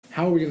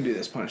How are we going to do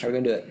this How are we punishment?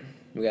 going to do it?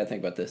 We got to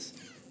think about this.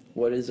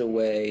 What is a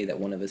way that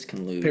one of us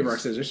can lose? Paper, rock,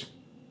 scissors.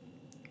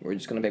 We're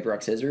just going to paper,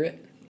 rock, scissor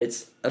it?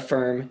 It's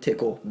affirm,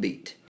 tickle,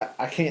 beat.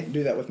 I can't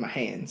do that with my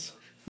hands.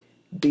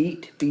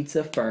 Beat beats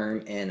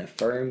affirm, and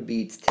affirm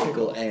beats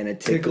tickle, and a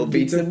tickle Tickle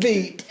beats beats a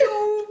beat.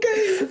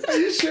 Okay. Are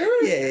you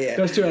sure? Yeah.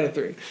 That's 2 out of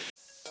 3.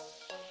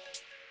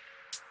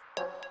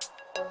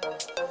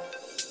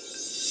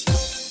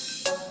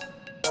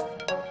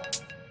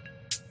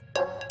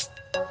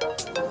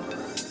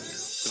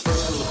 The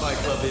first rule of Fight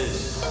Club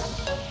is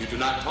you do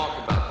not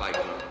talk about Fight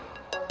Club.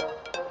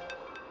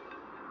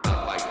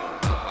 About Fight Club,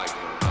 about Fight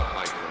Club, about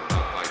Fight Club,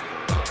 about Fight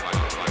Club, about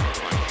Fight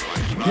Club, about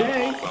Fight Club. Do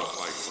Yay. not talk about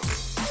Fight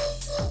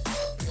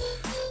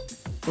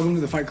Club. Welcome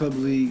to the Fight Club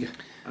League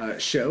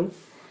show.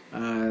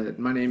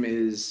 My name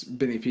is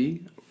Benny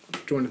P.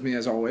 Joined with me,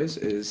 as always,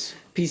 is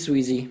Peace,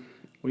 Sweezy.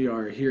 we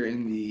are here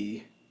in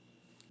the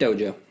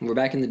Dojo. We're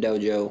back in the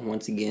dojo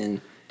once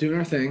again. doing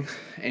our thing,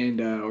 and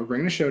we're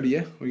bringing a show to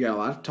you. We got a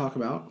lot to talk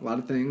about, a lot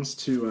of things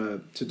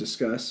to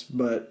discuss,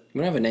 but We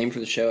don't have a name for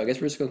the show. I guess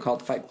we're just going to call it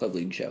the Fight Club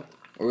League show.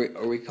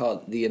 Or we call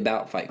it the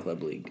About Fight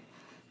Club League.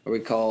 Or we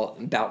call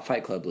it About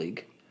Fight Club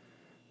League.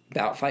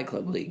 About Fight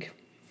Club League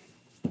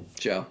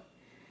show.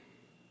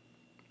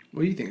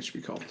 what do you think it should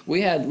be called?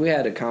 We had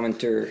a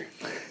commenter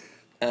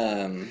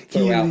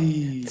throw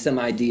out some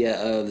idea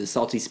of the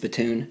salty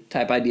spittoon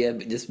type idea,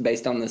 but just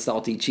based on the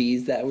salty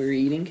cheese that we were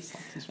eating.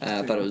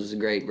 I thought it was a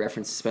great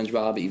reference to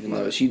SpongeBob, even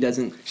though she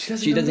doesn't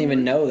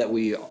even know that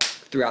we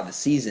throughout the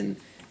season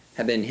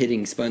have been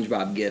hitting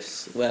SpongeBob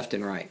gifts left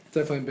and right. It's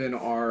definitely been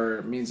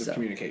our means of So.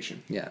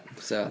 communication. Yeah,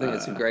 so I think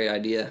it's a great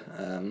idea.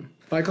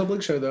 Fight Club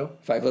League show, though.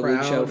 Fight Club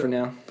League show for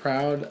now.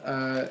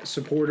 Proud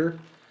supporter,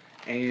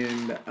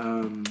 and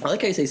I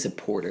like how you say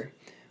supporter.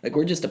 Like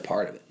we're just a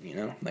part of it, you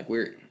know. Like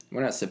we're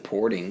not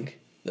supporting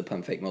the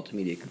Pump Fake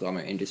Multimedia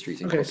Conglomerate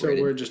Industries okay, Incorporated.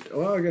 so we're just.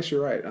 Well, I guess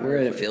you're right. We're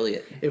an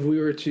affiliate. If we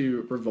were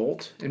to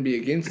revolt and be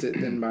against it,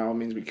 then by all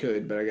means we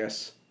could. But I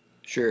guess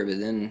Sure, but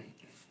then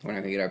we're not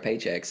gonna get our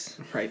paychecks.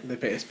 right, they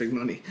pay us big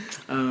money.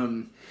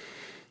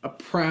 A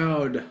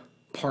proud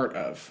part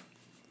of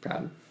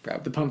Proud.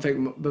 the Pump Fake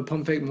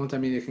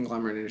Multimedia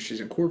Conglomerate Industries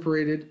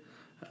Incorporated.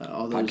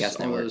 All those, Podcast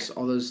all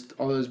network.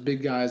 all those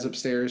big guys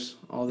upstairs.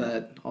 All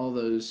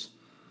those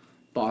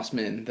boss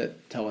men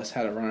that tell us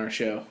how to run our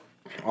show.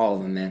 All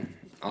of them, man.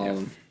 All of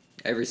them.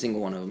 Every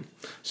single one of them.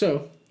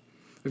 So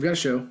we've got a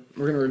show.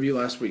 We're gonna review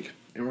last week,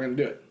 and we're gonna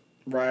do it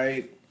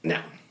right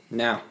now.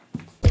 Now,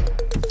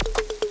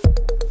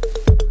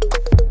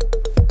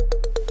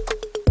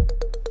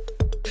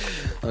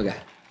 okay.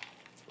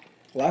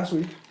 Last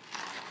week,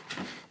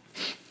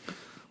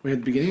 we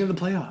had the beginning of the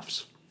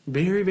playoffs.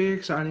 Very, very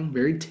exciting,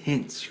 very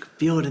tense. You could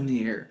feel it in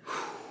the air.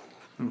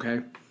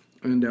 Okay?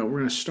 And we're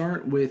going to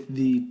start with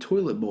the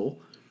toilet bowl,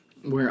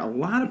 where a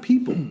lot of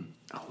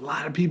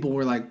people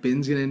were like,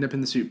 Ben's going to end up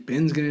in the suit.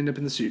 Ben's going to end up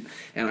in the suit.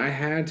 And I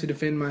had to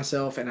defend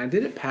myself, and I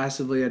did it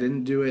passively. I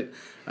didn't do it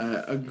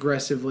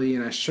aggressively,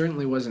 and I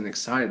certainly wasn't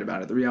excited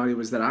about it. The reality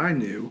was that I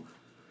knew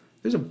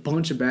there's a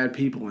bunch of bad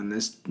people in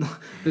this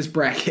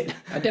bracket.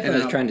 I definitely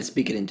And was trying to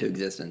speak it into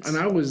existence. and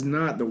I was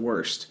not the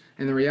worst.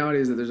 And the reality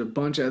is that there's a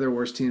bunch of other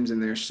worse teams in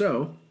there.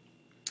 So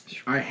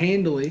I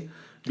handily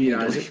beat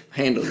Isaac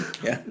Handled.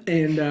 Yeah.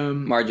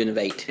 and Margin of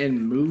 8.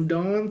 and moved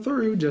on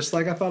through just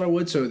like I thought I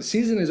would. So the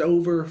season is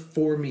over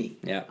for me.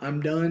 Yeah.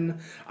 I'm done.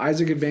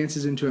 Isaac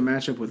advances into a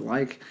matchup with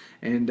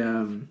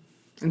and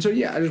so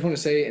yeah, I just want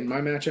to say in my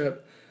matchup,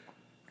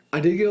 I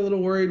did get a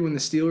little worried when the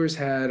Steelers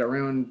had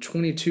around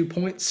 22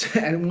 points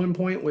at one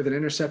point with an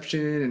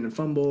interception and a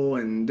fumble,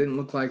 and didn't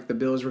look like the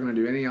Bills were going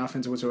to do any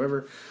offense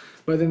whatsoever.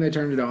 But then they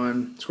turned it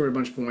on, scored a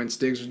bunch of points.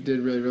 Diggs did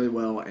really, really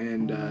well,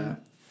 and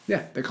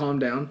yeah, they calmed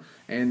down,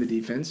 and the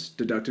defense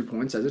deducted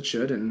points as it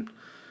should, and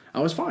I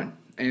was fine.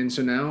 And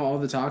so now all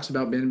the talks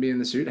about Ben being in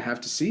the suit have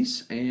to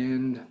cease,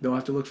 and they'll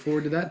have to look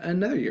forward to that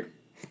another year.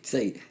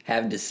 Say,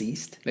 have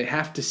deceased. They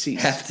have to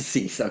cease. Have to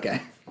cease.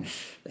 Okay.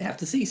 They have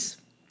to cease.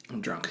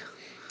 I'm drunk.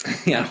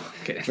 Yeah.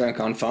 Kidding. Drunk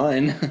on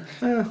fun.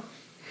 I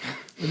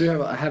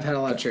have had a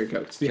lot of cherry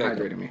coke. It's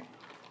dehydrating me.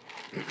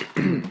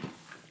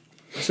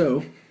 So,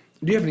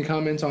 do you have any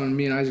comments on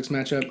me and Isaac's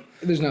matchup?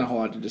 There's not a whole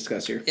lot to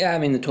discuss here. Yeah, I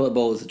mean, the toilet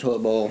bowl is the toilet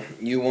bowl.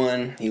 You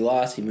won, he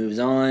lost, he moves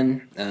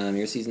on.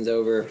 Your season's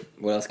over.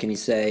 What else can you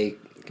say?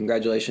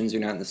 Congratulations,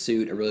 you're not in the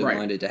suit. I really Right.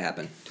 wanted it to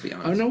happen, to be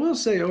honest. And I will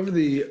say,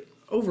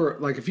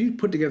 like if you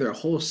put together a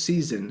whole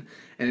season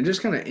and it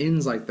just kind of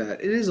ends like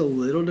that, it is a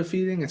little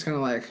defeating. It's kind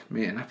of like,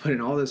 man, I put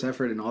in all this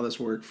effort and all this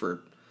work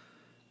for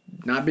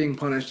not being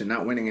punished and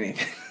not winning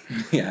anything.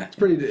 Yeah.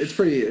 It's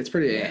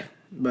pretty, Yeah.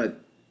 but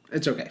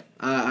it's okay.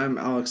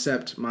 I'll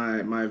accept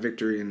my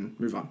victory and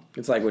move on.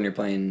 It's like when you're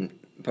playing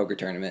a poker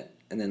tournament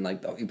and then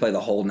like you play the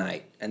whole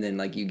night and then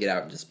like you get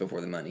out just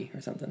before the money or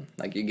something.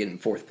 Like you get in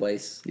fourth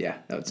place. Yeah,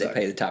 that would They suck.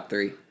 pay the top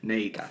 3.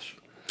 Nate. Gosh.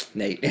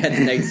 Nate. It's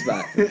Nate's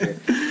spot. For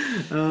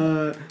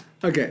sure.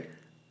 Okay.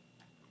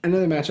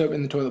 Another matchup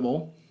in the toilet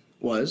bowl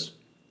was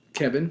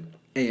Kevin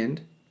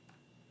and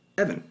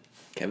Evan.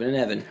 Kevin and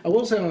Evan. I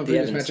will say on the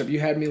previous Evans. matchup, you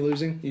had me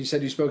losing. You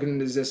said you spoke it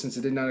into existence.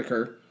 It did not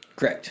occur.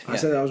 Correct. I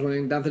said that I was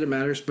winning. Not that it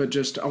matters, but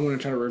just I want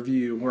to try to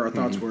review where our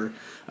thoughts were.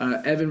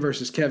 Evan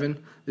versus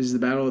Kevin. This is the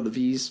battle of the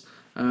V's.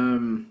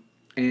 And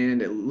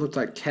it looked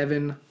like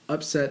Kevin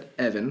upset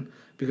Evan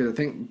because I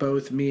think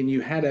both me and you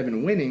had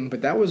Evan winning,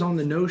 but that was on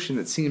the notion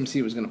that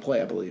CMC was going to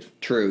play, I believe.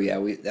 True. Yeah.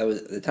 That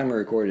was the time we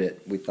recorded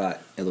it. We thought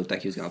it looked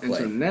like he was going to And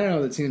play. so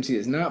now that CMC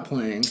is not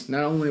playing,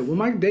 not only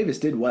Mike Davis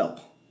did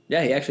well.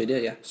 Yeah, he actually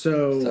did. Yeah.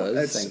 So it's the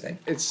that's same thing.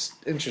 It's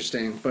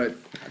interesting, but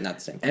Not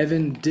the same thing.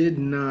 Evan did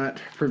not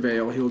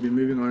prevail. He will be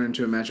moving on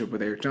into a matchup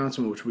with Eric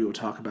Johnson, which we will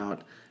talk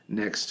about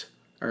next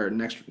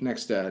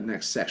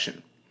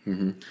section.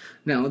 Mm-hmm.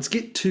 Now let's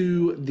get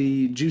to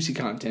the juicy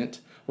content.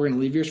 We're going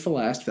to leave yours for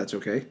last, if that's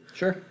okay.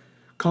 Sure.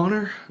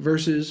 Connor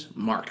versus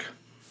Mark.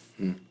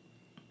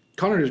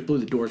 Connor just blew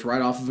the doors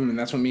right off of him, and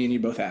that's what me and you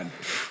both had.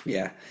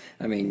 Yeah.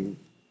 I mean,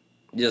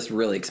 just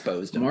really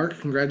exposed him. Mark,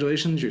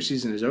 congratulations. Your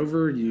season is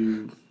over.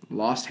 You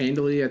lost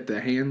handily at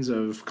the hands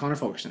of Connor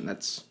Fulkerson.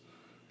 That's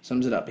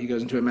sums it up. He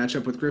goes into a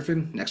matchup with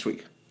Griffin next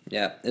week.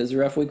 Yeah, it was a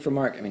rough week for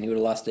Mark. I mean, he would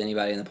have lost to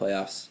anybody in the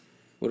playoffs.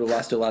 Would have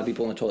lost to a lot of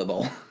people in the toilet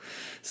bowl.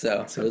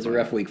 So it was a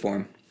rough week for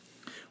him.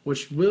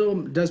 Which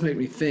does make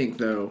me think,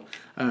 though,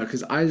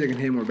 because Isaac and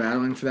him were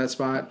battling for that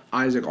spot,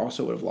 Isaac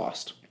also would have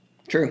lost.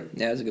 True.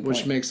 Yeah, that's a good Which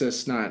point. makes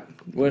us not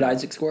What did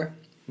Isaac score?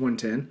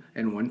 110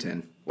 and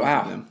 110. both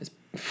of Wow. them.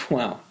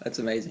 Wow, that's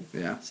amazing.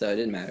 Yeah. So it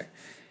didn't matter.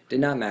 Did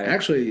not matter.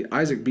 Actually,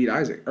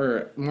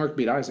 Mark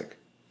beat Isaac.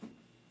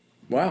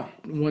 Wow.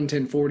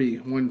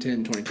 110-40,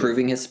 110-22.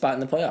 Proving his spot in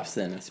the playoffs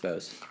then, I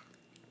suppose.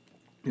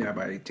 Yeah,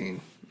 by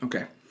 18.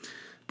 Okay.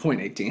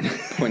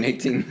 0.18. Point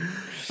 18.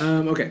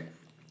 Okay.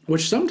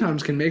 Which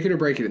sometimes can make it or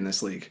break it in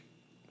this league.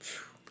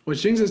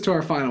 Which brings us to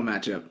our final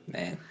matchup.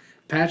 Man.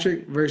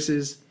 Patrick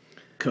versus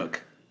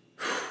Cook.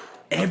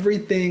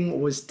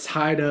 Everything was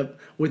tied up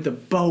with a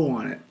bow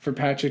on it for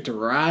Patrick to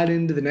ride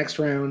into the next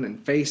round and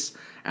face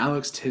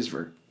Alex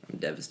Tisver. I'm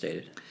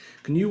devastated.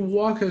 Can you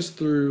walk us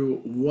through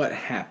what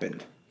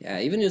happened? Yeah,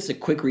 even just a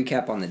quick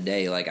recap on the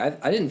day. Like,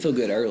 I didn't feel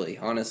good early,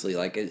 honestly.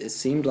 Like, it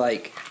seemed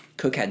like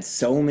Cook had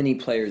so many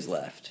players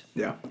left.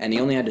 Yeah. And he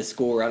only had to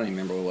score, I don't even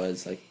remember what it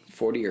was, like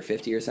 40 or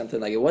 50 or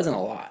something. Like, it wasn't a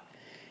lot.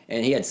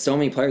 And he had so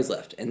many players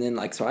left. And then,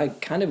 like, so I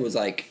kind of was,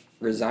 like,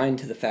 resigned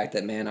to the fact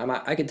that, man,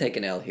 I could take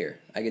an L here.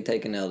 I could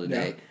take an L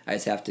today. Yeah. I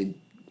just have to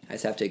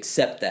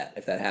accept that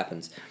if that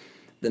happens.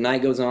 The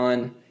night goes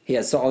on. He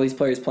has all these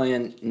players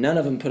playing. None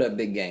of them put up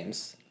big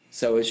games.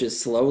 So it's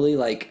just slowly,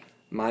 like,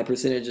 my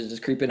percentage is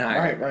just creeping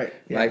higher. Right.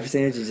 My Yeah.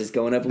 percentage is just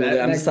going up a little bit.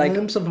 I'm That just like,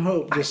 glimpse of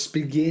hope just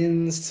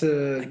begins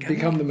to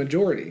become the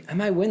majority. I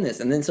might win this.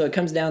 And then so it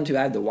comes down to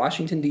I had the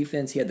Washington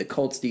defense, he had the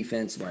Colts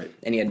defense, Right.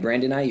 and he had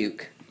Brandon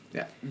Ayuk.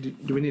 Yeah.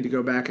 Do we need to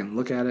go back and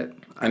look at it?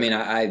 I mean,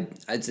 I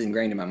it's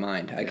ingrained in my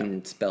mind. I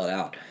can spell it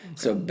out.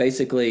 So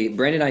basically,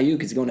 Brandon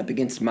Ayuk is going up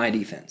against my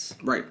defense.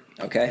 Right.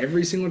 Okay.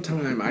 Every single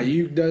time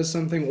Ayuk does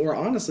something, or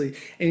honestly,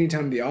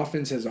 anytime the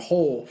offense as a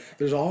whole,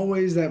 there's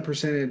always that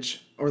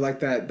percentage or like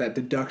that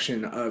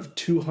deduction of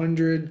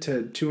 200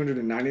 to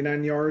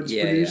 299 yards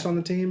produced on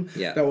the team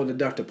Yeah. that will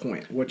deduct a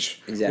point,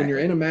 which when Exactly. you're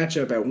in a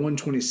matchup at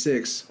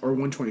 126 or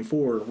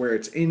 124 where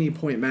it's any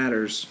point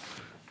matters,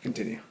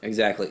 continue.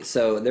 Exactly.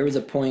 So there was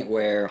a point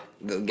where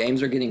the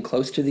games are getting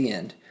close to the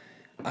end.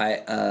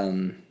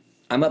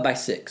 I'm up by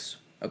 6.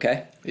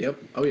 Okay. Yep.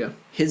 Oh, yeah.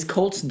 His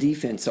Colts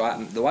defense.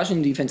 So the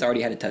Washington defense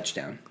already had a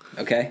touchdown.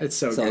 Okay. It's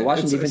so So good. the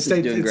Washington defense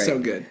is doing it's great. so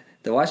good.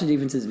 The Washington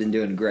defense has been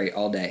doing great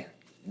all day.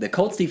 The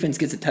Colts defense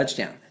gets a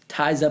touchdown,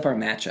 ties up our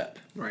matchup.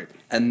 Right.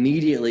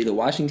 Immediately, the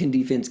Washington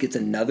defense gets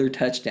another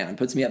touchdown,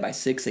 puts me up by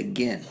 6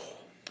 again.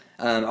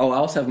 I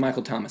also have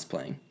Michael Thomas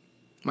playing.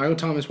 Michael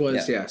Thomas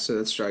was, Yeah. so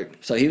that's right.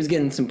 So he was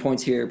getting some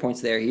points here, points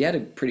there. He had a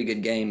pretty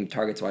good game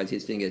targets-wise. He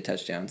just didn't get a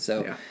touchdown.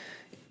 So Yeah.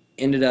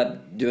 ended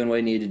up doing what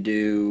he needed to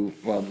do.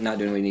 Well, not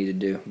doing what he needed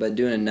to do, but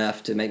doing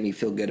enough to make me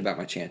feel good about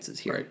my chances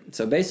here. Right.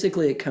 So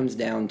basically, it comes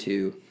down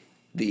to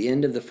the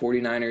end of the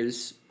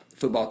 49ers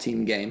football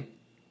team game.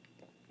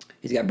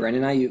 He's got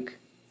Brandon Ayuk.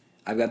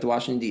 I've got the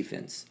Washington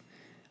defense.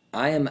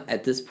 I am,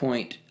 at this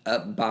point,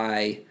 up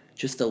by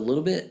just a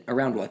little bit,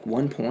 around like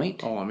 1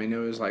 point. Oh, I mean, it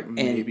was like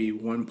maybe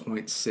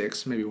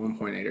 1.6, maybe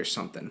 1.8 or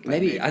something. Like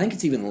Maybe, I think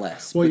it's even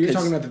less. Well, you're because-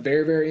 talking about the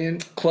very, very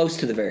end? close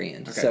to the very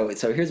end. So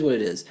here's what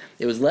it is.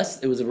 It was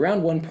less. It was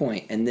around 1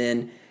 point, and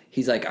then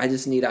he's like, I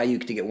just need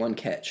Ayuk to get one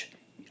catch.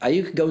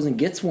 Ayuk goes and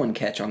gets one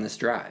catch on this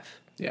drive,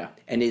 Yeah.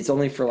 and it's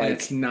only for And like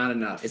it's not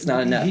enough. It's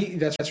not enough.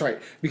 That's right.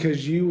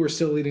 Because you were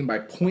still leading by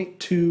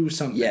 0.2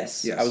 something.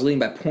 yes. I was leading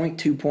by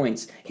 0.2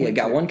 points. He had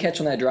got 0.2. one catch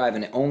on that drive,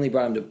 and it only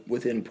brought him to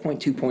within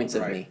 0.2 points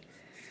of Right. me.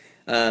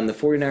 The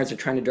 49ers are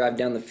trying to drive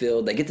down the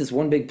field. They get this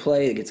one big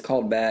play that gets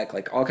called back.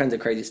 Like, all kinds of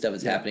crazy stuff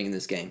is happening in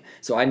this game.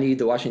 So I need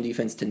the Washington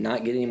defense to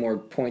not get any more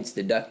points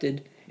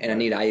deducted, and I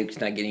need Ayuk to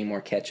not get any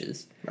more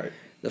catches. Right.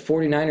 The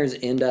 49ers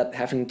end up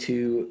having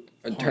to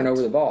turn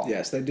over the ball.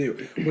 Yes, they do,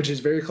 which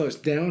is very close,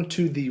 down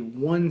to the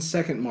 1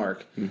 second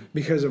mark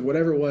because of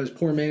whatever it was,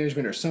 poor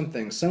management or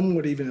something. Some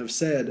would even have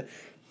said,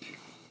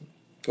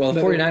 Well,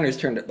 the But- 49ers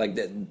turned like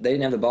they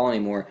didn't have the ball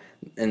anymore,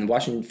 and the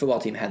Washington football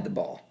team had the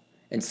ball.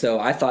 And so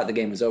I thought the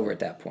game was over at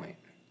that point.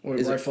 Well,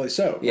 Is it- rightfully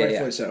so. Yeah,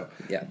 rightfully yeah. so.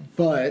 Yeah.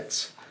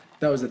 But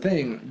that was the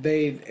thing.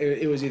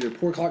 It was either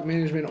poor clock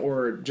management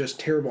or just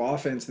terrible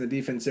offense, and the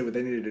defense did what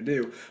they needed to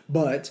do.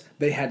 But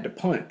they had to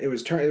punt. It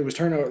was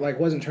turnover, like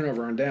wasn't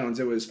turnover on downs.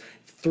 It was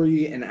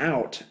 3 and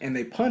out, and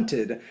they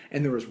punted,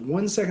 and there was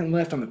 1 second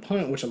left on the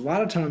punt. Which a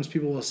lot of times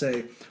people will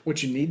say,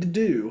 what you need to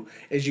do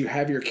is you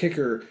have your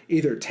kicker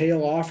either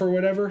tail off or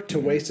whatever to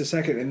waste a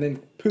second, and then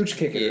pooch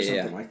kick it or Yeah,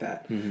 something like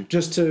that,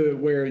 just to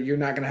where you're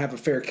not going to have a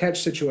fair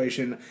catch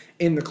situation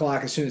in the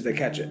clock as soon as they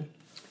catch it.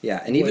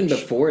 Yeah, and even Which-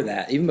 before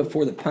that, even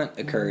before the punt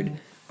occurred,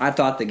 I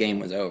thought the game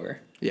was over.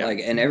 Yeah. Like,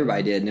 and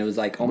everybody did, and it was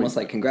like almost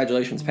like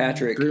congratulations,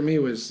 Patrick.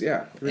 GroupMe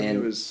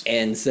was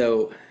And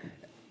so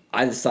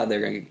I just thought they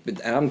were going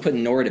to. And I'm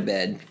putting Nora to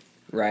bed,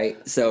 right?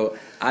 So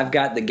I've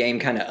got the game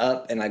kind of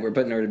up, and like we're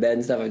putting her to bed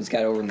and stuff. I just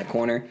got over in the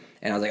corner,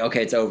 and I was like,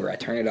 okay, it's over. I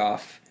turn it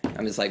off.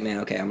 I'm just like, man,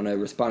 okay, I'm going to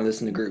respond to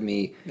this in the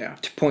GroupMe. Yeah.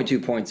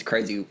 0.2 points,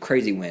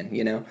 crazy win,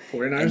 you know?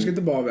 49ers get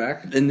the ball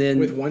back, and then-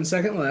 with 1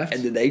 second left.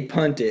 And then they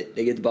punt it.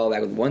 They get the ball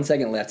back with 1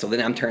 second left. So then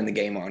I'm turning the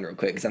game on real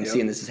quick because I'm Yep.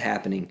 seeing this is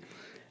happening.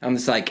 I'm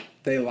just like,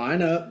 They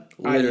line up.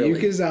 Literally.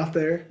 Ayuk is out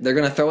there, they're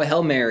going to throw a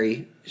Hail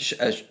Mary,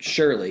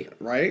 surely.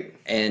 right?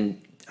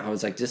 And I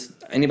was like, just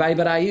anybody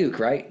but Ayuk,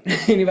 right?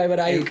 Anybody but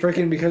And Ayuk.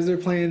 freaking because they're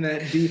playing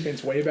that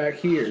defense way back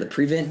here. The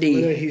prevent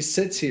Literally, D. he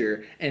sits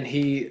here and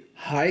he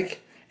hike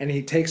and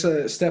he takes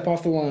a step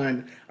off the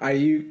line.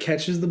 Ayuk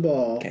catches the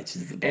ball,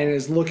 and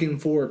is looking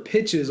for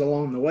pitches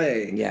along the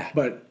way. Yeah.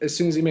 But as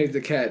soon as he made the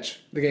catch,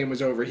 the game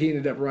was over. He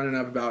ended up running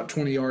up about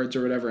 20 yards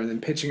or whatever, and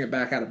then pitching it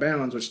back out of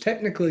bounds, which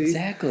technically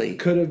Exactly.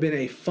 could have been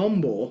a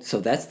fumble. So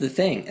that's the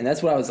thing. And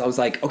that's what I was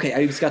like, okay,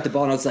 Ayuk's got the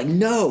ball. And I was like,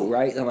 no,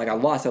 right? And I'm like, I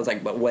lost. I was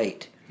like, but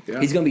wait.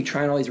 Yeah. He's going to be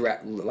trying all these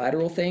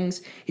lateral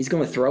things. He's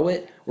going to throw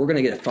it. We're going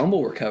to get a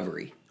fumble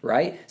recovery,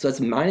 right? So it's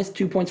minus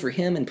 2 points for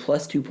him and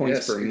plus 2 points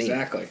Yes, for me.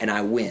 exactly. And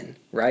I win,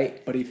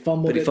 right? But he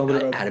fumbled it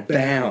out of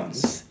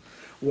bounds.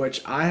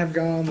 Which I have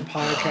gone on the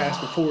podcast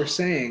before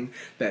saying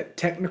that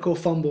technical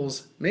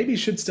fumbles maybe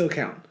should still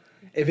count.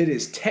 If it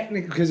is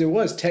technical, because it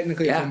was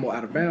technically a Yeah. fumble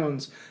out of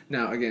bounds.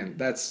 Now, again,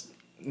 that's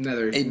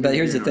another. But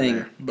here's the neither here thing.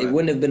 nor there, It but-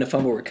 wouldn't have been a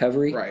fumble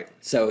recovery. Right.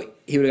 So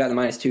he would have gotten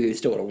the minus 2. He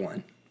still would have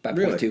won by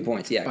Really? 0.2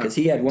 points. Yeah, By because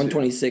he had 0.2.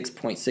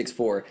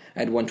 126.64. I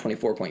had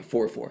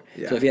 124.44.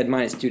 Yeah. So if he had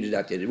minus 2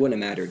 deducted, it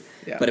wouldn't have mattered.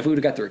 Yeah. But if we would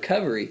have got the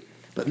recovery,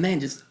 but man,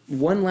 just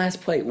one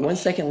last play, 1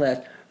 second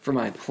left for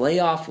my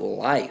playoff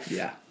life.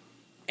 Yeah.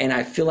 And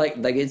I feel like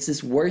it's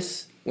just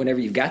worse whenever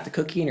you've got the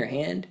cookie in your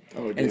hand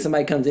Oh, and dude.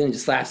 somebody comes in and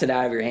just slaps it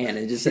out of your hand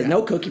and just says, Yeah.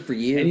 no cookie for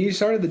you. And you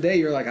started the day,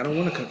 you're like, I don't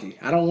want a cookie.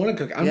 I don't want a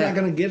cookie. I'm Yeah. not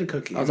going to get a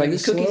cookie. I was And like, then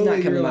this cookie's not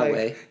slowly coming you're my like-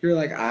 way. You're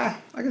like, I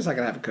guess I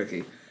can have a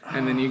cookie.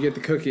 And then you get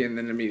the cookie, and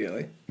then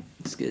immediately.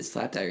 Just get it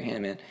slapped out of your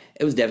hand, man.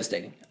 It was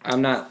devastating.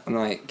 I'm not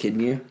kidding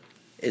you.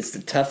 It's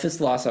the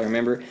toughest loss I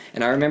remember.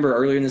 And I remember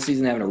earlier in the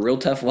season having a real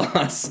tough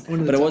loss,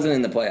 One of but the it wasn't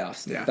in the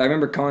playoffs. Yeah. But I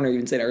remember Connor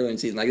even saying earlier in the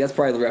season, like, that's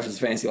probably the roughest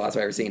fantasy loss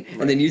I've ever seen.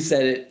 And then you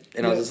said it,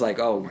 and I was Yeah. just like,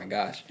 oh my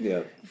gosh.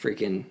 Yeah.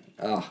 Freaking,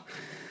 oh.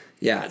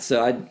 Yeah,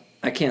 so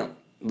I can't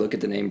look at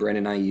the name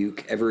Brandon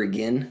Ayuk ever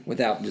again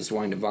without just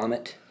wanting to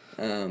vomit.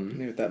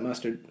 Maybe with that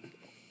mustard.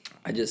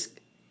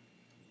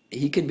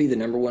 He could be the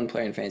number 1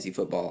 player in fantasy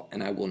football,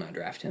 and I will not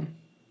draft him.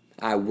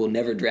 I will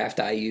never draft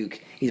Ayuk.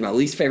 He's my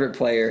least favorite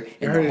player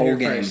in You heard the it whole here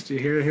game. first. You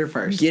hear it here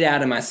first. Get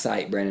out of my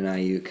sight, Brandon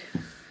Ayuk.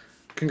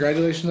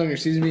 Congratulations on your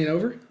season being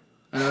over.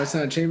 I know it's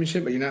not a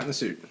championship, but you're not in the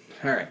suit.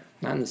 All right.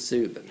 Not in the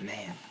suit, but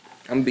man,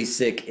 I'm gonna be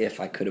sick if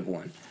I could have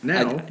won.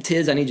 Now-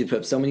 Tiz, I need you to put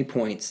up so many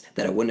points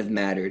that it wouldn't have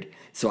mattered,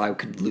 so I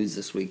could lose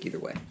this week either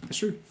way. That's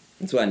true.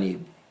 That's what I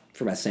need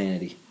for my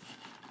sanity.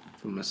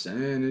 For my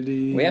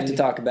sanity. We have to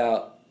talk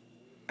about.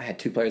 I had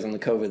 2 players on the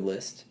COVID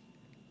list.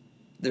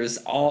 There's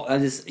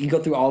you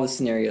go through all the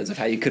scenarios of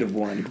how you could have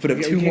won. You could put up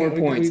We 2 more can't-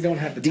 points. we don't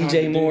have the time to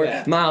DJ do Moore,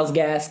 that. Myles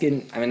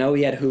Gaskin. I know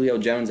he had Julio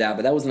Jones out,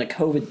 but that wasn't a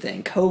COVID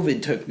thing.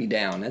 COVID took me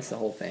down. That's the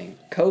whole thing.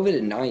 COVID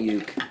and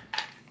Ayuk,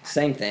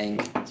 same thing.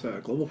 It's a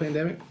global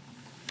pandemic.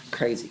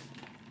 Crazy.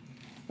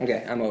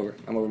 Okay, I'm over.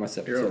 I'm over my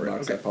You're over it,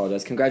 soapbox. okay. I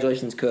apologize.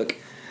 Congratulations, Cook,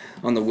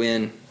 on the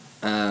win.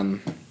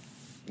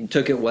 You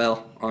took it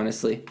well,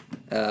 honestly.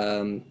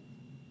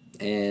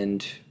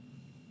 And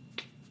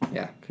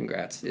yeah,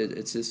 congrats.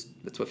 It's just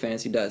that's what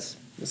fantasy does.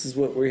 This is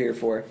what we're here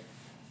for.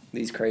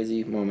 These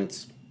crazy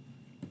moments.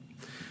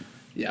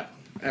 Yeah,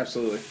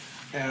 absolutely.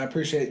 And I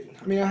appreciate you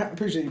putting your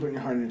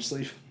heart in your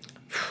sleeve.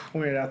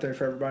 Pointing it out there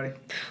for everybody.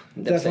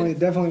 Definitely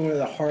one of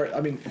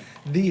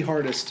the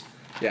hardest.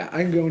 Yeah,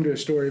 I can go into a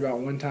story about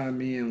one time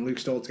me and Luke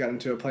Stoltz got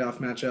into a playoff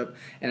matchup,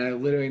 and I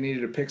literally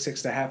needed a pick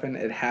six to happen.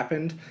 It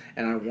happened,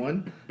 and I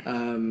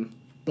won.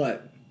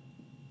 But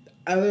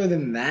other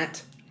than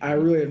that, I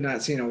really have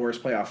not seen a worse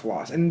playoff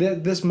loss. And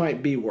this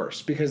might be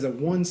worse because the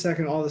 1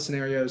 second, all the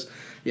scenarios,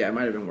 yeah, it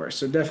might have been worse.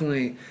 So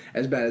definitely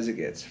as bad as it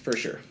gets, for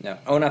sure. No.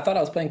 Oh, and I thought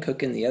I was playing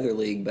Cook in the other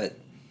league, but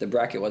the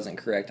bracket wasn't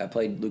correct. I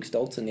played Luke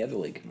Stoltz in the other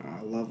league.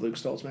 I love Luke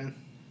Stoltz, man.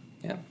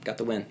 Yeah, got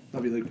the win.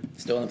 Love you, Luke.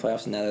 Still in the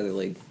playoffs in that other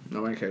league.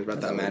 Nobody cares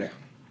about Doesn't that. matter.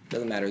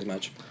 Doesn't matter as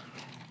much.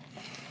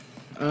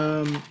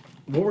 What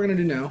we're going to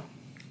do now,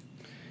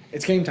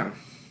 it's game time.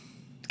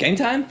 Game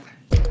time?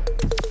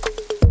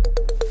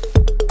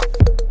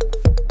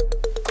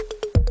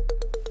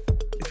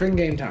 freaking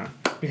Game Time.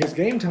 Because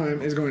Game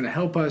Time is going to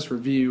help us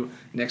review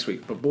next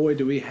week. But boy,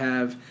 do we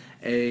have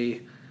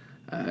a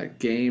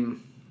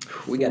game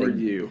for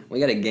you. We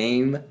got a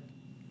game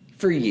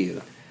for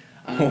you.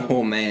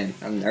 Oh, man.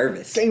 I'm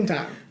nervous. Game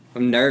Time.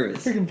 I'm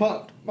nervous. Freaking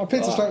pumped. My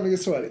pits are starting to get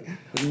sweaty.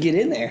 Let's get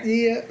in there.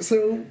 Yeah,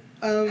 so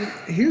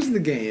here's the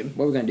game.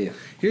 What are we going to do?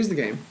 Here's the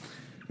game.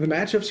 The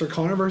matchups are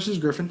Connor versus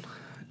Griffin,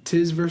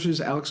 Tiz versus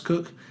Alex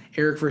Cook,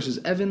 Eric versus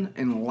Evan,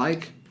 and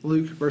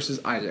Luke versus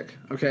Isaac.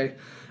 Okay?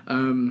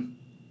 2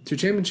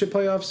 championship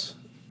playoffs,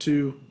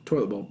 2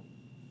 toilet bowl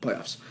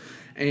playoffs.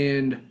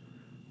 And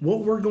what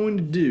we're going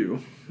to do,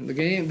 the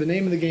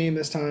name of the game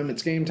this time,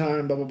 it's Game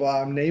Time, blah, blah,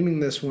 blah. I'm naming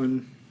this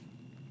one,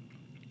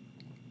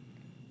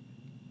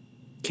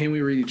 Can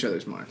We Read Each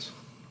Other's Minds?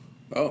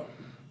 Oh.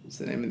 It's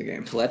the name of the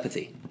game.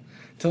 Telepathy.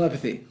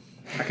 Telepathy.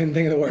 I couldn't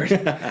think of the word.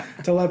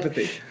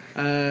 Telepathy.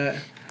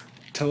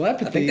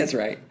 Telepathy. I think that's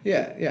right.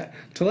 Yeah.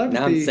 Telepathy.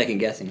 Now I'm second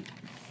guessing.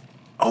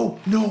 Oh,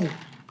 no.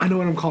 I know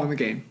what I'm calling the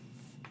game.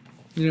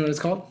 You know what it's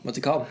called? What's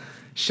it called?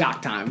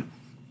 Shock Time.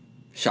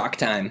 Shock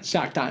Time.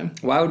 Shock Time.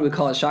 Why would we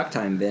call it Shock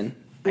Time, Ben?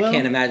 Well, I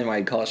can't imagine why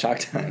you'd call it Shock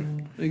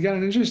Time. We got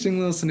an interesting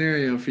little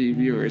scenario for you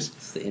viewers.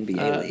 It's the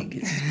NBA league.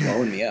 It's just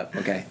blowing me up.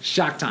 Okay.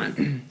 Shock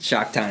Time.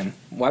 Shock Time.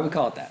 Why we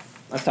call it that?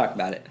 Let's talk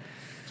about it.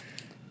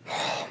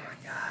 Oh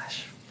my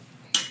gosh.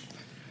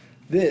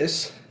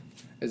 This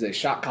is a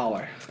shock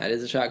collar. That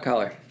is a shot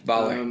collar.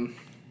 Baller.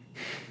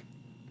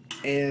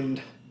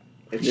 And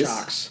it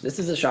shocks. This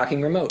is a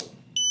shocking remote.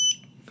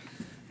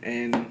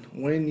 And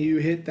when you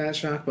hit that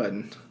shock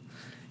button,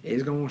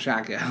 it's going to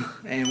shock you.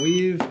 And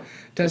we've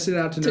tested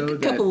out to know Took a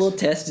that. couple little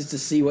tests just to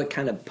see what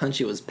kind of punch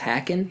it was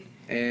packing.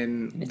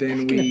 And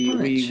then packing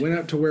a we punch. went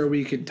up to where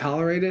we could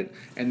tolerate it,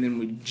 and then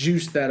we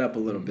juiced that up a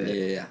little bit.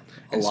 Yeah.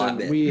 A And lot so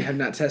bit. we have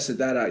not tested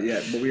that out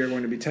yet, but we are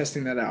going to be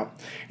testing that out.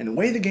 And the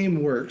way the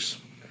game works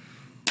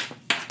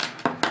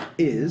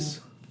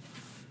is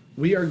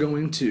we are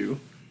going to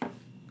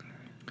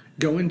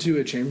go into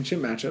a championship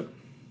matchup,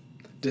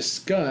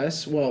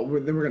 discuss, then we're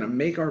going to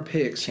make our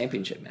picks.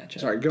 Championship matchup.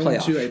 Sorry, go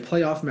Playoff. into a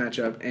playoff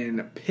matchup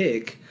and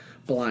pick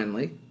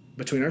blindly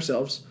between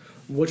ourselves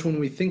which one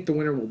we think the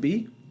winner will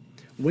be.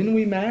 When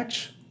we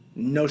match,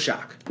 no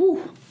shock.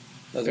 Whew.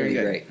 Those Very are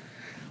good. great.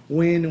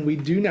 When we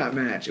do not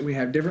match and we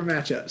have different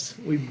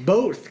matchups, we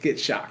both get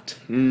shocked.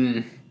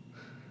 And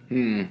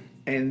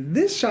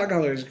this shock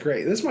collar is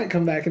great. This might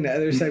come back into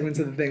other segments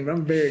of the thing, but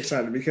I'm very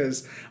excited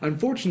because,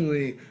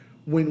 unfortunately,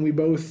 when we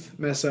both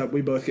mess up,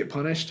 we both get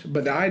punished.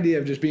 But the idea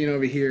of just being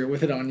over here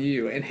with it on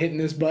you and hitting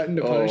this button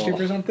to punish you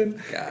for something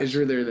gosh. is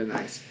really, really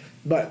nice.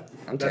 But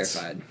I'm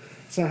terrified.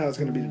 That's not how it's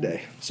going to be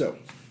today. So,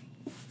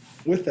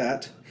 with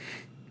that,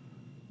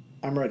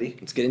 I'm ready.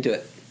 Let's get into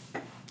it.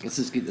 Let's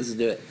just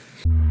do it.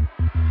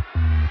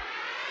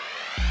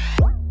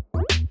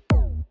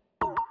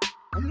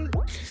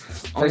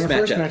 On First our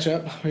first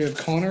matchup. matchup, we have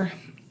Connor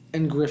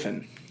and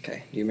Griffin.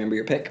 Okay. Do you remember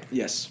your pick?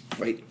 Yes.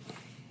 Wait.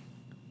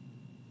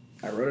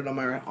 I wrote it on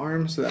my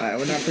arm so that I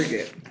would not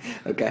forget.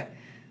 Okay.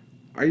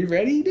 Are you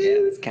ready, dude?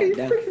 Yeah, let's Are count you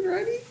down. freaking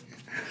ready?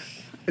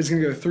 It's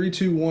going to go 3,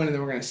 2, 1, and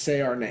then we're going to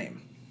say our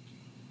name.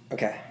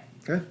 Okay.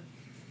 Okay?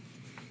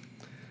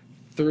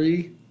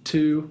 3,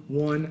 2,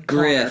 1.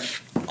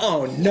 Griff.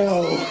 Oh,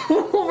 no.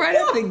 Right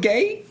out the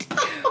gate?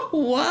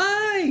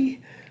 Why?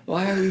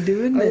 Why are we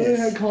doing I really this?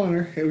 had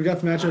Connor. Okay, we got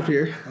the matchup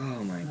here.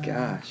 Oh my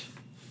gosh.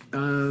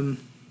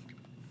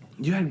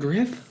 You had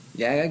Griff?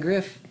 Yeah, I got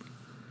Griff.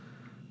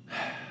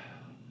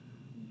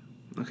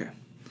 Okay.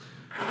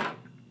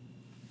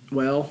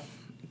 Well,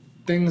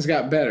 things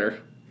got better.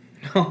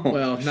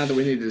 Well, not that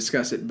we need to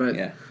discuss it, but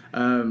Yeah. I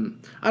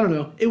don't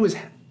know. It was,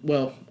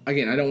 well,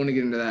 again, I don't want to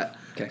get into that.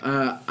 Okay.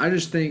 I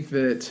just think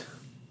that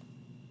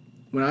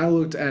when I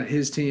looked at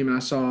his team and I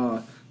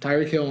saw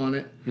Tyreek Hill on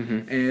it,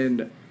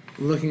 and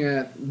looking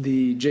at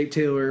the Jake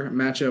Taylor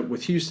matchup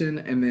with Houston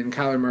and then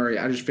Kyler Murray,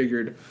 I just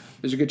figured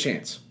there's a good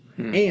chance.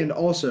 And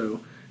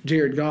also,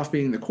 Jared Goff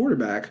being the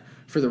quarterback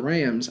for the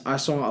Rams, I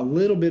saw a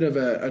little bit of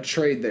a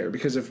trade there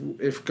because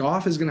if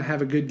Goff is going to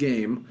have a good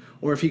game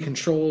or if he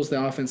controls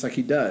the offense like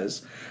he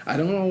does, I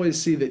don't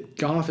always see that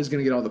Goff is going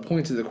to get all the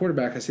points as the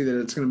quarterback. I see that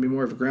it's going to be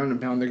more of a ground and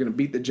pound. They're going to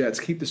beat the Jets,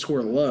 keep the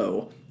score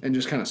low, and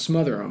just kind of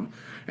smother them.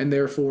 And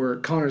therefore,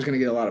 Connor's going to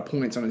get a lot of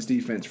points on his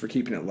defense for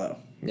keeping it low.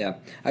 Yeah.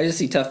 I just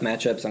see tough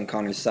matchups on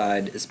Connor's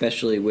side,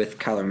 especially with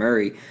Kyler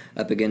Murray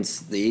up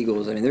against the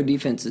Eagles. I mean, their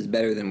defense is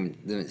better than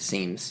it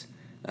seems.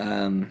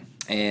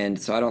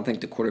 And so I don't think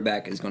the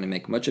quarterback is going to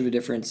make much of a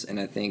difference. And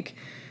I think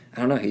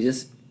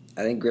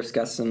Griff's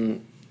got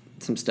some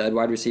stud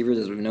wide receivers,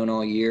 as we've known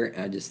all year.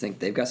 And I just think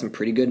they've got some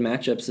pretty good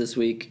matchups this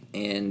week.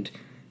 And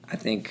I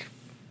think,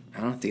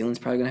 Thielen's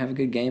probably going to have a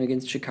good game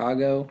against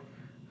Chicago.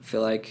 I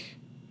feel like,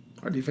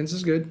 Our defense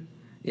is good.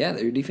 yeah,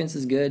 their defense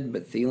is good,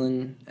 but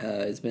Thielen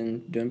has been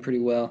doing pretty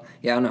well.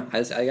 Yeah, I don't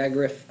know. I got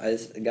Griff. I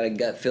just got a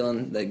gut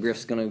feeling that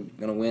Griff's gonna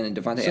win, and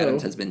Devontae So-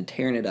 Adams has been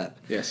tearing it up.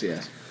 Yes,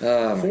 yes.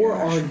 Oh, my For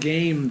gosh. our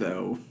game,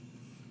 though,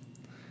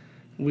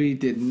 we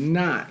did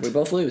not. We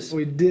both lose.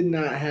 We did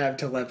not have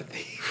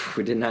telepathy.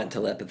 We did not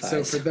So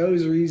telepathize. for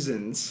those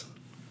reasons,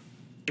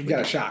 We've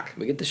got a shock.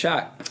 We get the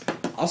shock.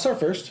 I'll start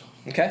first.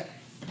 Okay,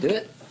 do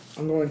it.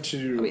 I'm going I'll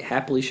to. be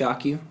happily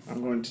shock you.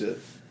 I'm going to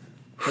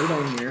put it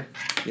on here.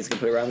 You just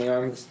gonna put it around the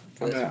arms.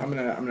 I'm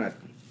gonna.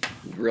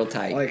 Real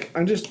tight. Like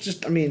I'm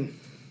just. I mean,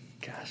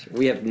 Gosh,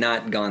 we have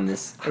not gone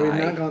this high. we've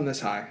not gone this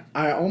high.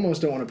 I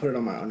almost don't want to put it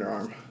on my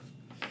underarm,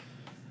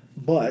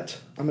 but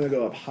I'm gonna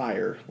go up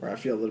higher where I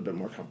feel a little bit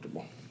more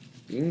comfortable.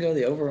 You can go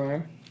the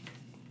overarm.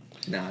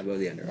 Nah, I'll go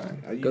the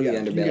underarm. Go the You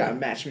underbelly. gotta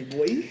match me,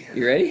 boy.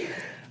 You ready?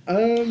 I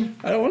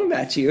don't want to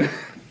match you.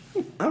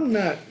 I'm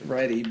not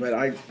ready, but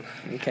I.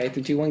 Okay,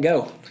 3, 2, 1,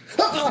 go.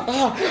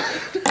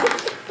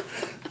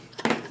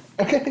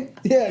 Okay.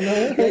 Yeah.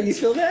 No. That Yeah, hurts. you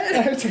feel That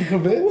that? hurts a little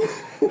bit.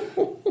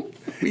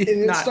 We And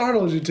it not-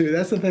 startles you too.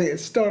 That's the thing. It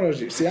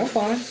startles you. See, I'm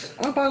fine.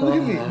 I'm fine. Look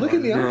at me. Look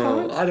at me. I'm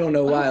No, fine. I don't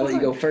know why I I'm let you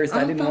go fine. first.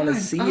 I I'm didn't want to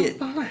fine. see I'm it.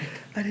 fine.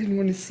 I didn't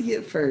want to see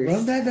it first.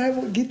 Rub that bad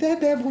boy. Get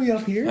that bad boy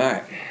up here. All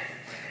right.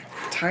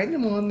 Tighten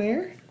him on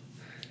there.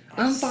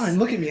 I'm fine.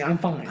 Look at me. I'm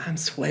fine. I'm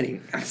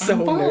sweating. I'm so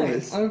I'm fine.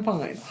 nervous. I'm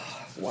fine.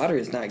 Water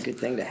is not a good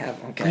thing to have.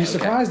 Okay. You okay.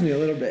 surprised me a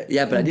little bit.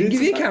 Yeah, but I did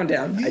give you a surprise-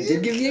 countdown. I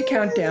did give you a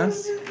countdown.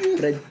 Yes, you did.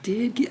 But I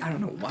did get. I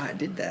don't know why I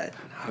did that.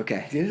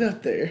 Okay. Get it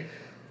up there.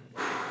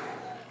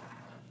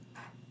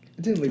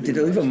 It didn't leave. Did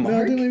any it leave a marks. No,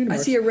 mark? it didn't leave any I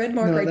marks. see a red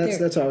mark no, right that's, there.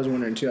 That's what I was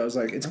wondering too. I was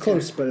like, it's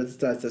close, but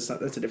that's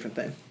a different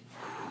thing.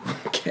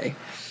 Okay.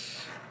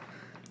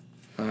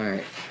 All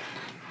right.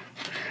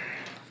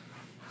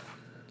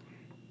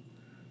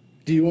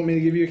 Do you want me to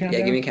give you a countdown?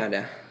 Yeah, give me a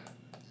countdown.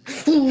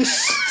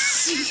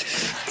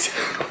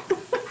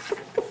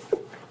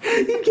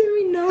 You gave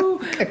me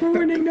no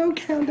warning, no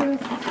countdown.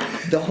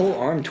 The whole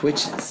arm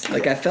twitches.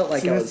 Like I felt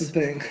like See, I that's was. the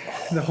thing.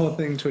 The whole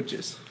thing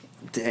twitches.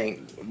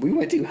 Dang, we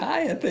went too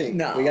high. I think.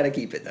 No. We gotta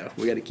keep it though.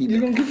 We gotta keep You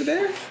it. gonna keep it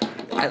there?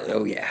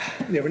 Oh yeah.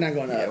 Yeah, we're not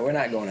going Yeah, up. we're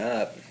not going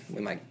up.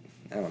 We might.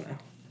 I don't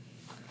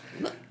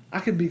know. I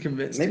could be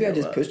convinced. Maybe to I go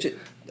just up. pushed it.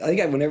 I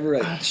think whenever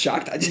I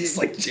shocked, I just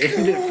like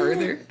jammed it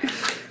further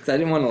because I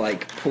didn't want to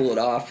like pull it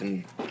off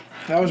and.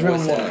 That was round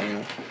what's one. that, you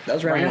know? That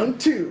was round one. Round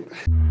two.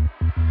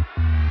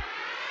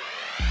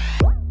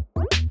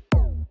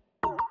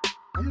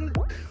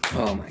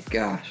 Oh my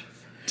gosh.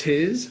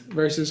 Tiz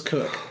versus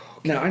Cook.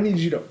 Now I need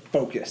you to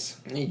focus.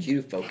 I need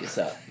you to focus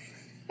up.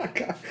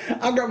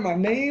 I got my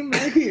name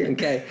right here.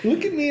 Okay.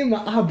 Look at me in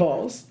my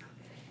eyeballs.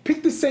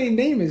 Pick the same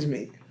name as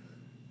me.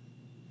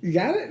 You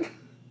got it?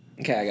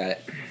 Okay, I got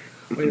it.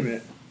 Wait a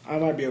minute. I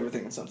might be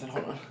overthinking something.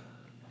 Hold on.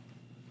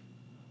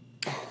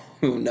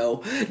 Oh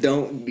no!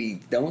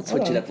 Don't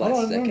switch it up Hold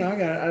last on. second. No, I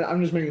got it.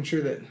 I'm just making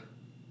sure that.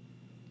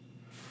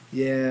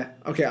 Yeah.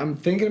 Okay, I'm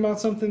thinking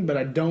about something, but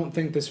I don't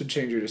think this would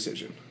change your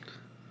decision.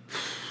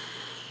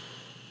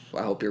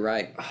 I hope you're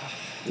right.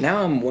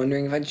 Now I'm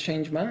wondering if I'd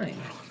change mine.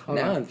 Hold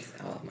now on. I'm.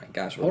 Oh my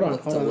gosh! Hold on.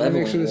 It's Hold a on. Let me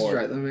make sure leveling this is war.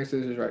 right. Let me make sure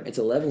this is right. It's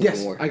a leveling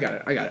Yes, war. I got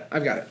it.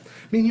 I've got it.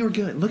 Man, you were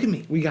good. Look at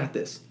me. We got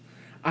this.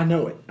 I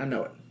know it.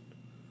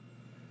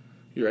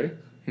 You ready?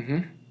 Mm-hmm.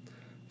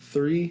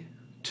 3,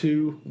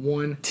 2,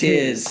 1.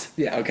 Tiz.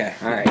 Yeah. Okay.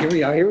 All right. Here we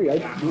go.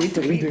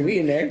 We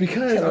in there.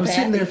 Because I was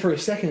sitting Telepathy. there for a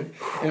second,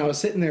 and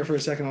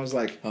I was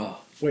like, Oh.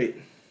 wait,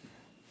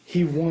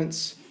 he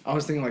wants. I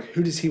was thinking like,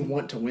 who does he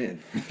want to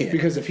win? Yeah.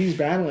 Because if he's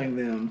battling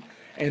them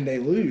and they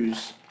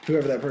lose,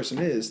 whoever that person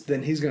is,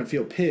 then he's gonna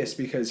feel pissed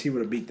because he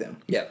would have beat them.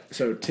 Yep.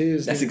 So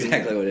Tiz. That's needed to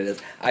exactly win. what it is.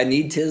 I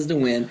need Tiz to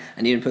win.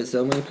 I need to put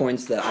so many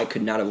points that I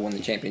could not have won the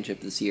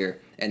championship this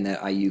year, and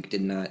that Ayuk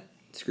did not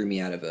screw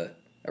me out of a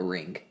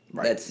ring.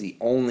 Right. That's the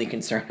only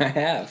concern I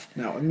have.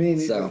 No, I mean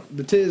So-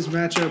 the Tiz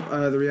matchup.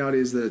 The reality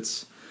is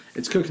that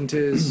it's Cook and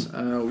Tiz.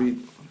 We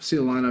see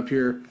the lineup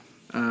here.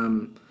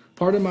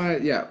 Part of my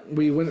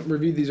we went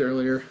reviewed these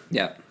earlier.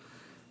 Yeah.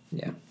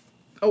 Yeah.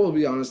 I will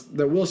be honest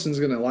that Wilson's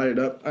gonna light it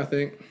up. I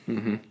think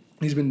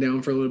he's been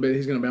down for a little bit.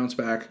 He's gonna bounce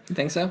back. You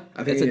think so?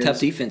 I think That's a he tough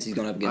is. defense he's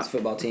going up against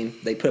football team.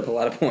 They put up a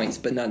lot of points,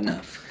 but not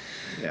enough.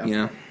 Yeah. You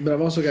know? But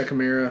I've also got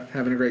Kamara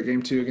having a great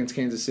game too against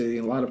Kansas City.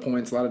 A lot of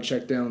points, a lot of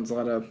checkdowns,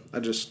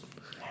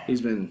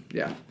 he's been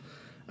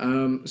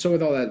So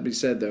with all that to be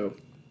said though,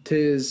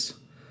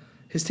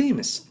 his team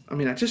is. I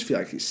mean, I just feel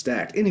like he's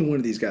stacked. Any one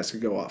of these guys could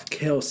go off.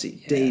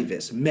 Kelsey,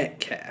 Davis,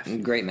 Metcalf.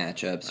 Great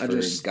matchups for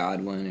just-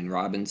 Godwin and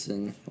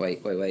Robinson.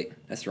 Wait.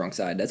 That's the wrong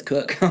side. That's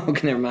Cook.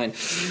 Okay, never mind.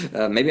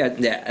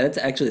 That's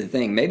actually the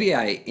thing. Maybe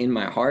I, in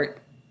my heart,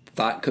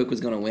 thought Cook was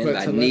going to win, But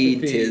but I telepathy-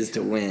 need Tiz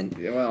to win.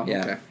 Yeah, well,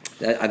 okay.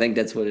 I think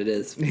that's what it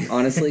is.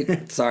 Honestly,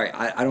 sorry.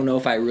 I don't know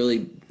if I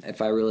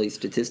really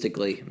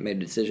statistically made a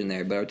decision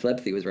there, but our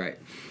telepathy was right.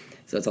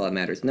 So that's all that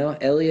matters. No,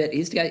 Elliott,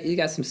 he's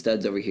got some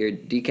studs over here.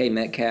 DK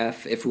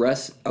Metcalf. If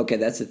Russ, okay,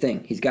 that's the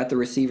thing. He's got the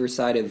receiver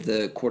side of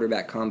the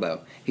quarterback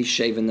combo. He's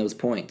shaving those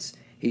points.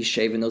 He's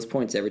shaving those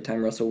points every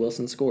time Russell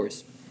Wilson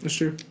scores. That's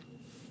true.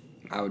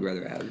 I would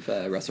rather have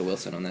Russell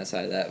Wilson on that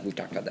side of that. We've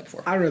talked about that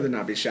before. I'd rather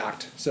not be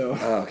shocked. So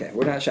Oh, okay.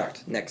 We're not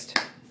shocked. Next.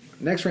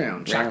 next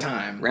round, shock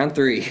time. Round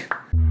 3.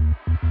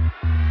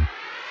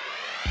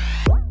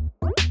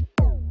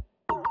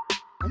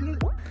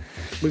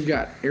 We've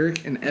got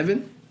Eric and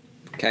Evan.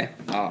 Okay.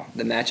 Oh,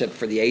 the matchup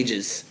for the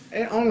ages.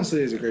 It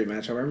honestly is a great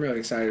matchup. I'm really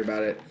excited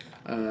about it.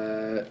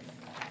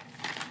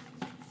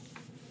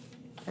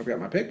 I've got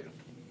my pick.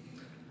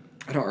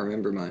 I don't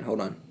remember mine.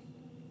 Hold on.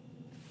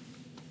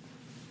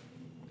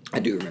 I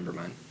do remember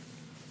mine.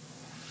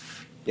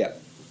 Yep.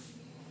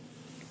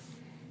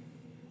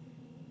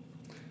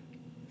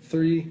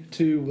 3,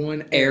 2,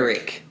 1.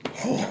 Eric.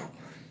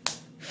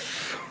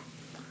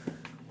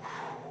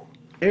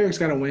 Eric's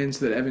got to win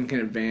so that Evan can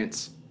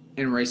advance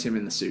and race him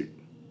in the suit.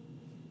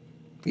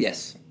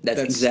 Yes,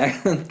 that's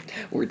exactly.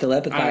 We're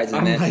telepathizing,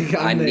 I'm man. like,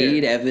 I'm I there.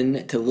 need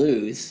Evan to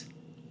lose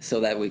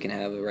so that we can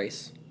have a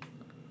race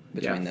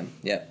between Yeah. them.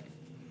 Yep.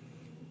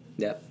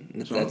 Yep.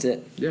 So, That's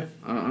it. Yeah,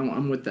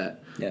 I'm with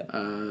that. Yep.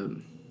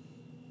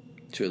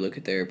 Should we look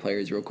at their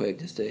players real quick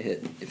just to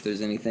hit if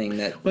there's anything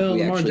that Well,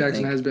 we Lamar actually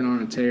Jackson think? has been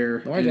on a tear.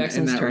 Lamar in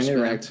Jackson's that turned it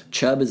around. respect.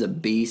 Chubb is a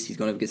beast. He's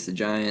going up against the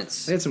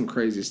Giants. They had some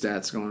crazy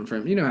stats going for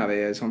him. You know how they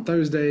is on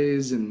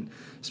Thursdays and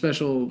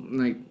special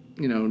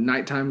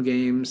nighttime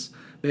games.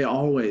 They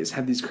always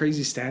have these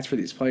crazy stats for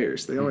these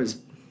players. They always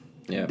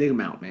Yeah. dig them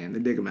out, man. They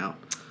dig them out.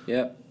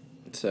 Yep.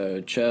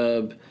 So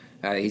Chubb,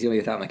 he's gonna be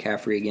without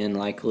McCaffrey again,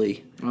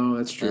 likely. Oh,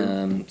 that's true.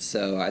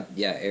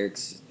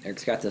 Eric's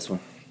got this one.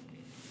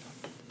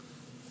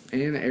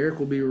 And Eric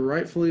will be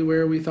rightfully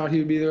where we thought he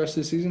would be the rest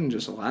of the season,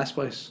 just last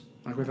place,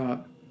 like we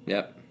thought.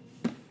 Yep.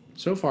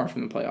 So far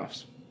from the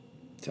playoffs.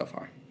 So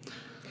far.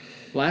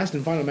 Last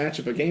and final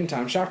matchup of game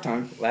time, shock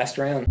time. Last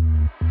round.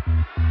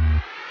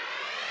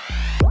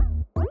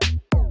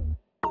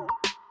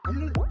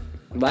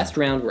 Last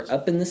round, we're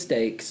up in the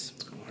stakes.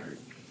 It's gonna hurt.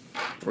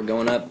 We're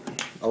going up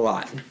a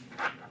lot.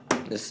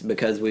 This is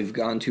because we've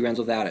gone 2 rounds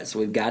without it. So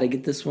we've got to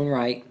get this one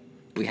right.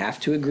 We have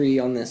to agree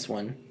on this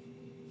one,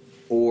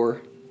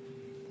 or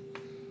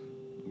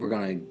we're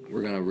gonna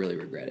really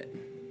regret it.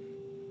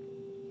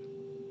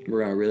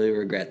 We're gonna really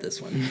regret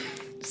this one.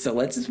 So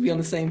let's just be on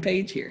the same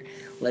page here.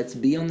 Let's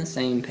be on the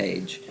same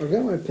page. I've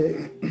got my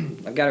pick.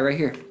 I've got it right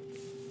here.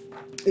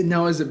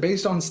 Now, is it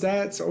based on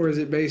stats or is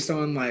it based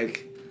on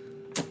like?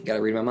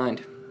 Gotta read my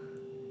mind.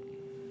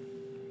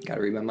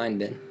 Gotta read my mind,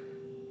 Ben.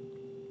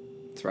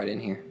 It's right in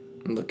here.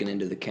 I'm looking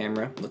into the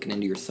camera, looking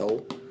into your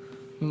soul.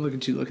 Look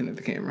at you looking at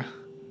the camera.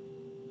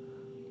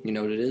 You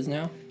know what it is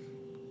now?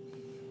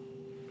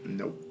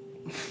 Nope.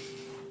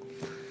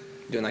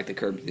 Doing like the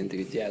Curb Your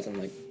Enthusiasm,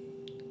 like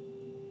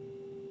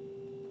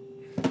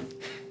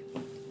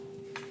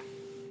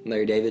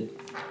Larry David.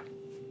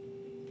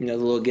 You know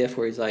the little gif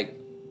where he's like,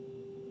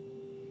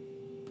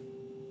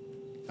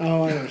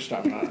 Oh, I know what you're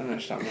talking about.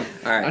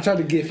 All right. I tried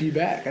to gif you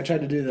back. I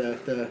tried to do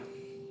the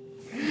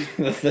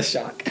the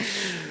shock.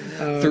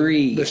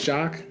 3, the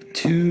shock.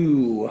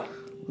 2,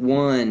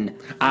 1.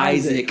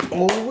 Isaac.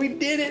 Oh, we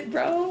did it,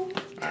 bro. All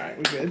right,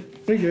 we good.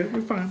 We good.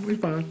 We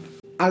fine.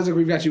 Isaac,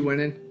 we've got you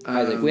winning.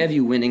 Isaac, we have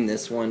you winning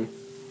this one.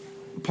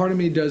 Part of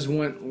me does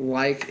want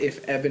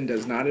if Evan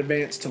does not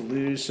advance to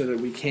lose so that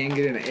we can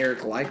get an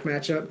Eric-like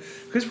matchup.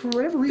 Because for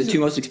whatever The reason, 2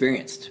 most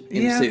experienced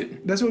in the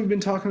suit. that's what we've been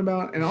talking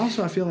about. And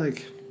also, I feel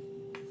like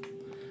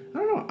I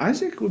don't know.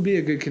 Isaac would be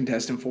a good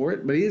contestant for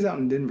it, but he is out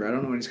in Denver. I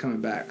don't know when he's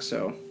coming back.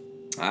 So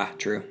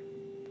True.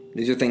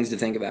 These are things to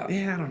think about.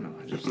 yeah, I don't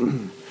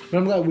know. But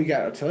I'm glad we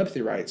got our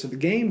telepathy right. So the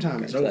game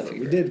time is over. telepathy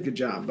We right. did a good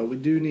job, but we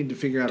do need to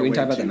figure out Do a we way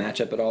talk about to the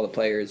matchup at all, the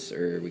players,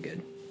 or are we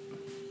good?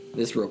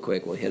 This real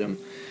quick, we'll hit them.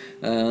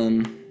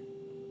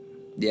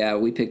 Yeah,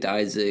 we picked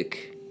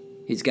Isaac.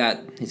 He's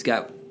got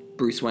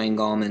Bruce Wayne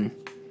Gallman,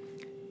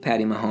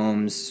 Patty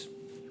Mahomes,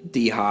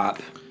 D-Hop.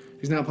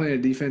 He's not playing a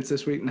defense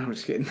this week. No, I'm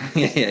just kidding.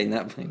 yeah, he's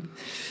not playing.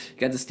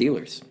 Got the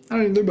Steelers. I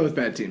mean, they're both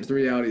bad teams. The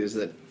reality is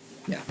that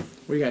Yeah,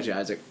 we got you,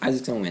 Isaac.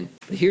 Isaac's gonna win.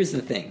 But here's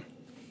the thing.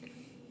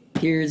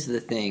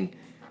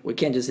 We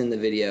can't just end the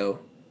video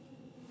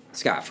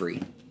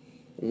scot-free.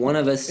 One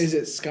of us... Is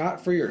it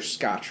scot-free or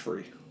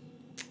scotch-free?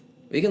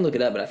 We can look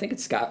it up, but I think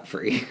it's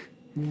scot-free.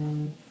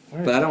 Where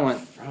But is I that don't want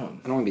from?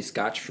 to be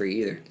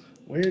scotch-free either.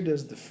 Where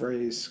does the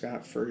phrase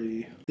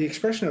scot-free... The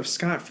expression of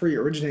scot-free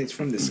originates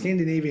from the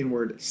Scandinavian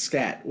word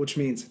scat, which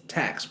means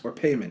tax or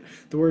payment.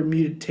 The word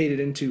mutated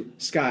into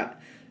scot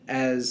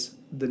as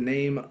the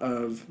name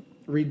of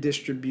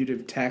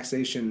redistributive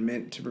taxation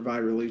meant to provide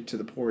relief to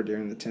the poor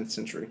during the 10th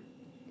century.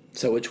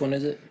 So which one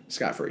is it?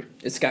 Scot-free.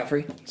 It's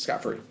scot-free?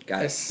 Scot-free.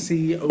 Got it.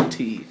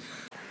 S-C-O-T.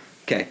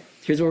 Okay,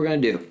 here's what we're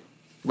going to do.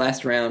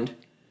 Last round.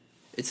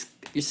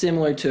 You're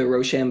similar to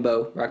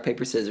Rochambeau, rock,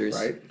 paper, scissors.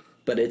 Right.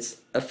 But it's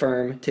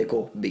affirm,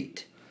 tickle,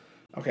 beat.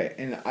 Okay,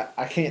 and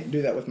I can't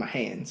do that with my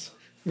hands.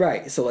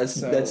 Right, so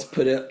let's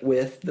put it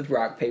with the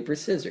rock, paper,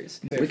 scissors.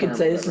 We could affirm,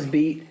 say this is whatever.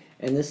 beat,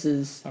 and this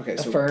is Okay,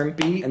 so affirm,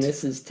 beat, and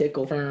this is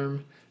tickle.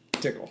 Affirm,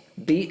 tickle.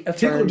 Beat,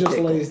 affirm, Tickle just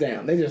tickle. lays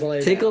down. They just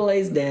lay Tickle down.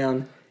 lays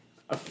down.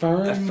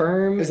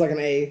 Affirm is like an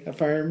A.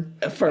 Affirm.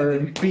 Affirm.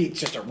 And then beat's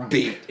just a rock.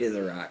 Beat is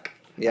a rock.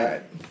 Yeah.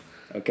 Alright.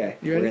 Okay,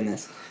 You we're ready? in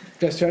this.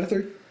 Best 2 out of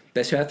 3?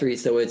 Best shot 3,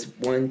 so it's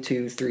 1,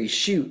 2, 3,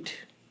 shoot.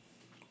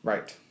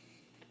 Right.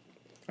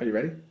 Are you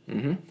ready?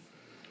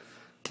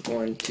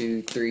 1,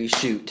 2, 3,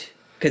 shoot.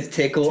 Because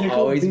tickle Tickle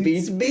always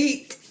beats- beats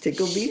beat.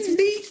 Tickle beats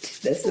beat.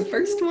 That's the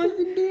first one.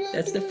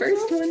 That's the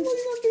first one.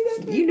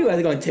 You knew I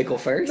was going to tickle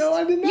first. No,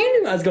 I did not.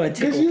 You knew I was going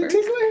to 'Cause tickle you're a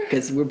first. tickler?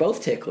 Because we're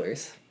both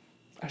ticklers.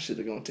 I should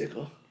have gone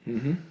tickle.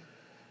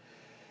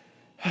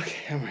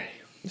 I'm ready.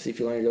 Let's see if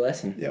you learned your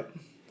lesson. Yep.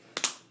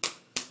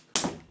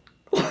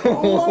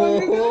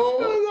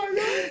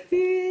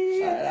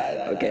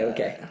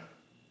 Okay.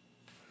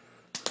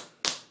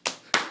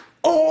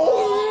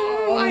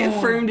 Oh, I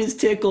affirmed his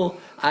tickle.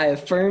 I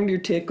affirmed your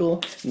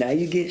tickle. Now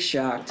you get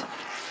shocked.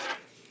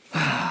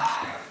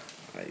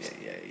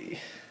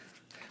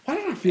 Why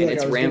did I feel And like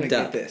it's I was going to ramped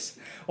get up. this?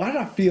 Why did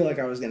I feel like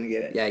I was going to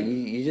get it? Yeah,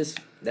 you just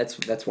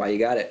that's why you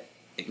got it.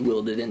 You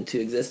willed it into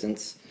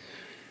existence.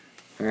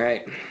 All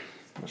right. I'm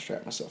going to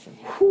strap myself in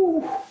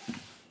here.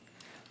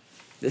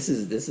 This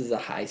is a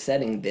high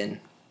setting, Ben.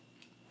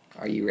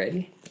 Are you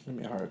ready? Give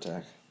me a heart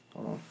attack.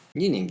 Hold on.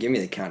 You didn't give me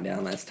the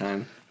countdown last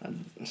time.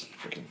 I'm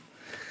freaking...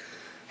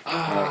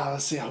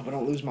 let's see. I hope I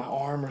don't lose my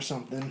arm or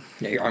something.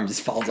 Yeah, your arm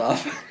just falls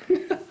off.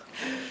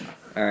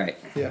 All right.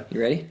 Yeah. You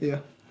ready? Yeah.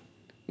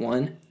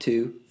 1,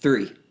 2,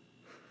 3.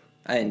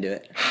 I didn't do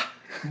it.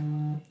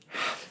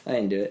 I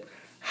didn't do it.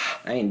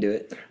 I didn't do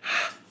it.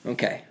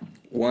 Okay.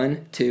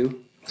 1,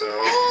 2.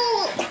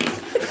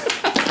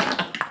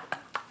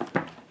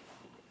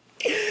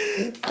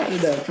 How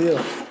did that feel?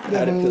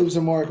 Definitely lose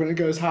a mark when it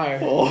goes higher.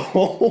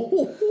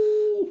 Oh.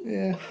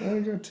 Yeah, I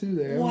only got 2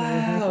 there.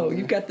 Wow.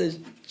 You got the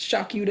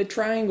Shakuta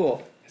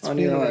triangle It's on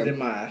your feeling it arm.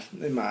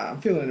 in my. I'm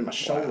feeling it in my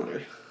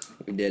shoulder.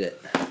 We did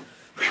it.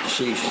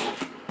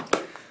 Sheesh.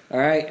 All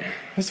right.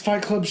 It's a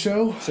Fight Club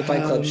show. It's a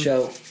Fight Club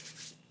show.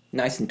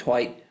 Nice and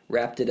tight.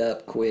 Wrapped it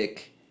up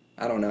quick.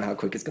 I don't know how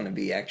quick it's going to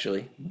be,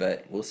 actually,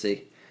 but we'll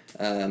see.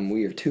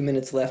 We are 2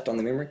 minutes left on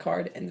the memory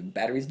card, and the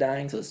battery's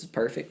dying, so this is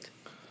perfect.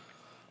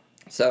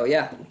 So,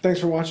 yeah. Thanks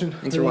for watching.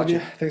 Thanks We for love watching.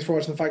 you. Thanks for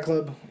watching the Fight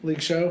Club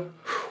League show.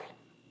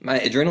 My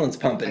adrenaline's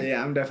pumping.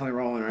 Yeah, I'm definitely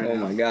rolling right Oh,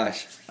 now. my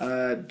gosh.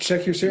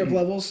 Check your syrup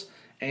levels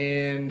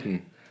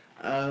and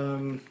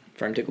Firm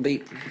tickle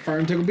beat. Fire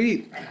and Tickle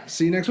Beat.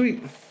 See you next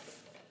week.